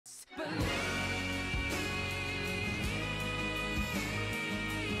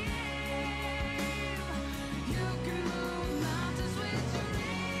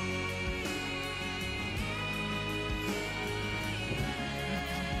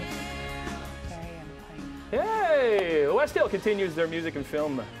Westdale continues their music and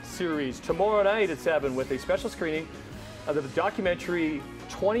film series tomorrow night at 7 with a special screening of the documentary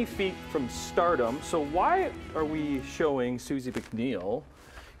 20 Feet From Stardom. So why are we showing Suzie McNeil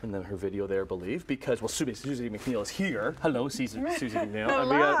and then her video there, I believe? Because, well, Suzie McNeil is here. Hello, Suzie McNeil. Hello. And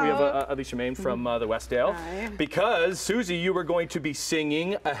we have Alysha Main from the Westdale. Hi. Because, Suzie, you were going to be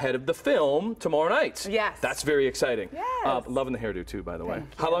singing ahead of the film tomorrow night. Yes. That's very exciting. Yes. Loving the hairdo, too, by the way.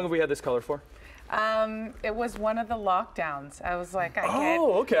 Thank How you. long have we had this color for? It was one of the lockdowns. I was like,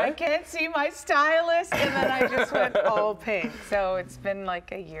 I can't see my stylist, and then I just went all pink. So it's been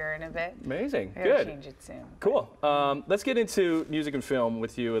like a year and a bit. Amazing. I gotta Good. change it soon. Cool. Let's get into music and film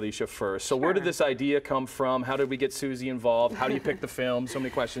with you, Alysha, first. So where did this idea come from? How did we get Suzie involved? How do you pick the film? So many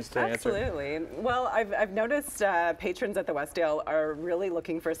questions to answer. Absolutely. Well, I've noticed patrons at the Westdale are really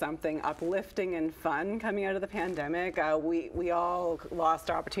looking for something uplifting and fun coming out of the pandemic. We all lost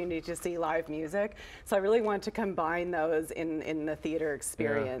our opportunity to see live music. So I really want to combine those in the theater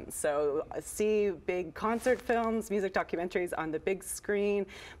experience. So see big concert films, music documentaries on the big screen,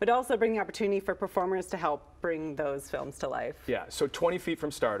 but also bring the opportunity for performers to help bring those films to life. Yeah, so 20 Feet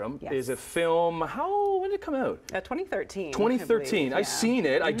From Stardom Yes. is a film, when did it come out? 2013. 2013. I've seen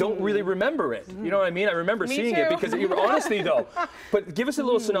it. I don't really remember it. You know what I mean? I remember Me seeing too. it because, honestly though, but give us a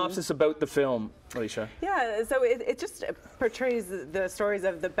little synopsis about the film, Alysha. Yeah, so it just portrays the stories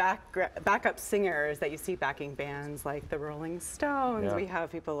of the backup singers that you see backing bands like the Rolling Stones. Yeah. We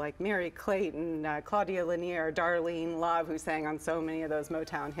have people like Mary Clayton, Claudia Lanier, Darlene Love, who sang on so many of those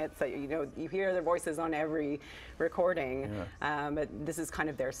Motown hits that you hear their voices on every recording. Yeah. But this is kind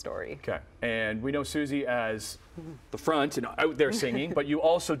of their story. Okay, and we know Suzie as the front and out there singing, but you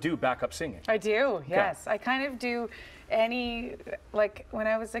also do backup singing. I do, yes. I kind of do like when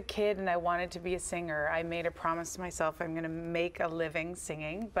I was a kid and I wanted to be a singer, I made a promise to myself I'm going to make a living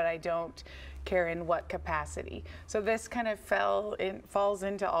singing, but I don't care in what capacity. So this kind of falls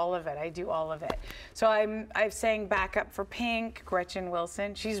into all of it. I do all of it. So I've sang backup for Pink, Gretchen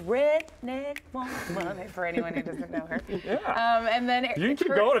Wilson. She's redneck woman, for anyone who doesn't know her. Yeah. And then You can keep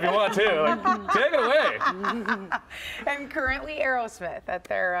going if you want to. Like, take it away. And currently Aerosmith at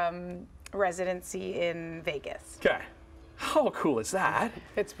their residency in Vegas. Okay. How cool is that?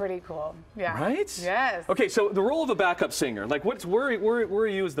 It's pretty cool. Yeah. Right? Yes. Okay, so the role of a backup singer, like where are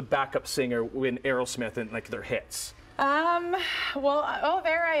you as the backup singer in Aerosmith and like their hits? Well,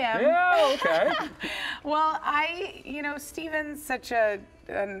 there I am. Yeah, okay. Well, Steven's such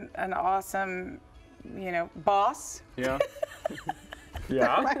an awesome, boss. Yeah.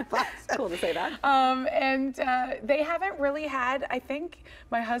 Yeah. It's cool to say that. And they haven't really had, I think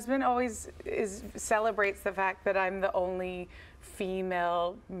my husband always celebrates the fact that I'm the only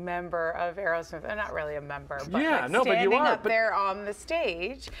female member of Aerosmith. I'm not really a member, but Yeah, like no, but you standing are, up there on the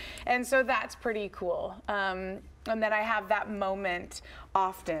stage. And so that's pretty cool. And then I have that moment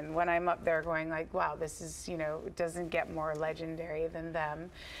often when I'm up there going like, wow, this is, it doesn't get more legendary than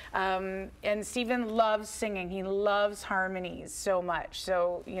them. And Steven loves singing. He loves harmonies so much.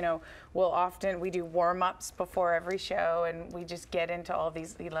 So, we do warm-ups before every show and we just get into all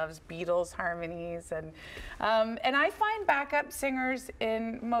these, he loves Beatles harmonies. And I find backup singers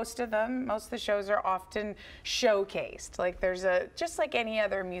in most of the shows are often showcased. Like just like any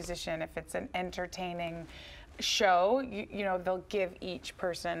other musician, if it's an entertaining show, they'll give each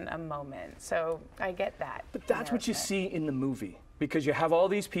person a moment. So I get that. But that's what you see in the movie. Because you have all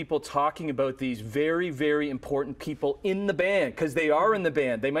these people talking about these very, very important people in the band, because they are in the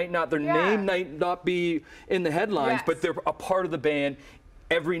band. They might not, their name might not be in the headlines, but they're a part of the band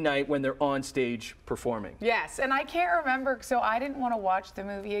every night when they're on stage performing. Yes, and I can't remember, so I didn't want to watch the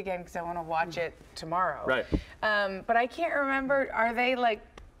movie again because I want to watch it tomorrow. Right. But I can't remember, are they like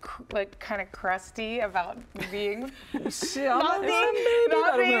kind of crusty about being not being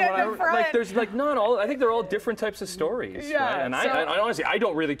at the front. Like there's like not all. I think they're all different types of stories. Yeah, right? And I honestly I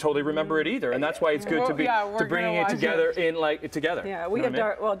don't really totally remember it either, and that's why it's good to bringing it together together. Yeah, we have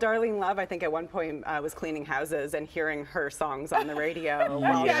Darlene Love. I think at one point was cleaning houses and hearing her songs on the radio.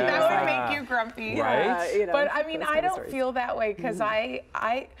 Yeah, that would make you grumpy, right? But I mean, I don't feel that way because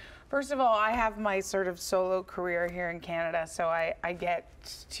I. First of all, I have my sort of solo career here in Canada, so I get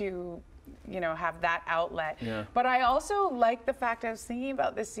to, have that outlet. Yeah. But I also like the fact, I was thinking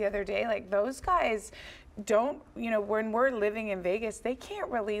about this the other day, like those guys don't, when we're living in Vegas, they can't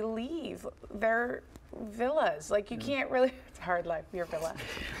really leave their villas. Like you can't really, it's a hard life, your villa.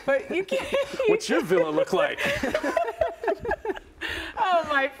 But you can't. What's your villa look like?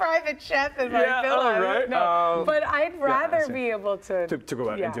 my private chef in my Yeah, villa. all right. No, but I'd rather see. be able to go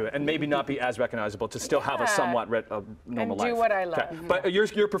out and do it, and maybe not be as recognizable, to still have a somewhat normal life. And do what I love. Okay. But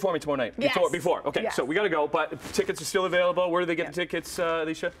you're performing tomorrow night. Yes. Before. Okay, Yes. so we got to go, but tickets are still available. Where do they get the tickets,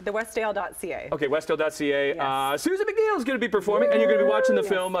 Alysha? The Westdale.ca. Okay, Westdale.ca. Yes. Suzie McNeil is going to be performing, and you're going to be watching the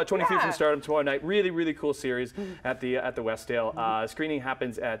film 20 Feet From Yeah. Stardom tomorrow night. Really, really cool series at the Westdale. Screening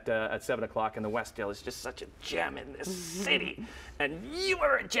happens at 7 o'clock, and the Westdale is just such a gem in this city, and you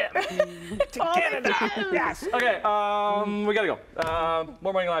are a gem to Canada. Yes. Okay, we got to go.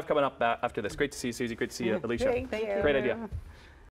 More Morning Live coming up after this. Great to see you, Suzie. Great to see you, Alysha. Thank you. Great idea.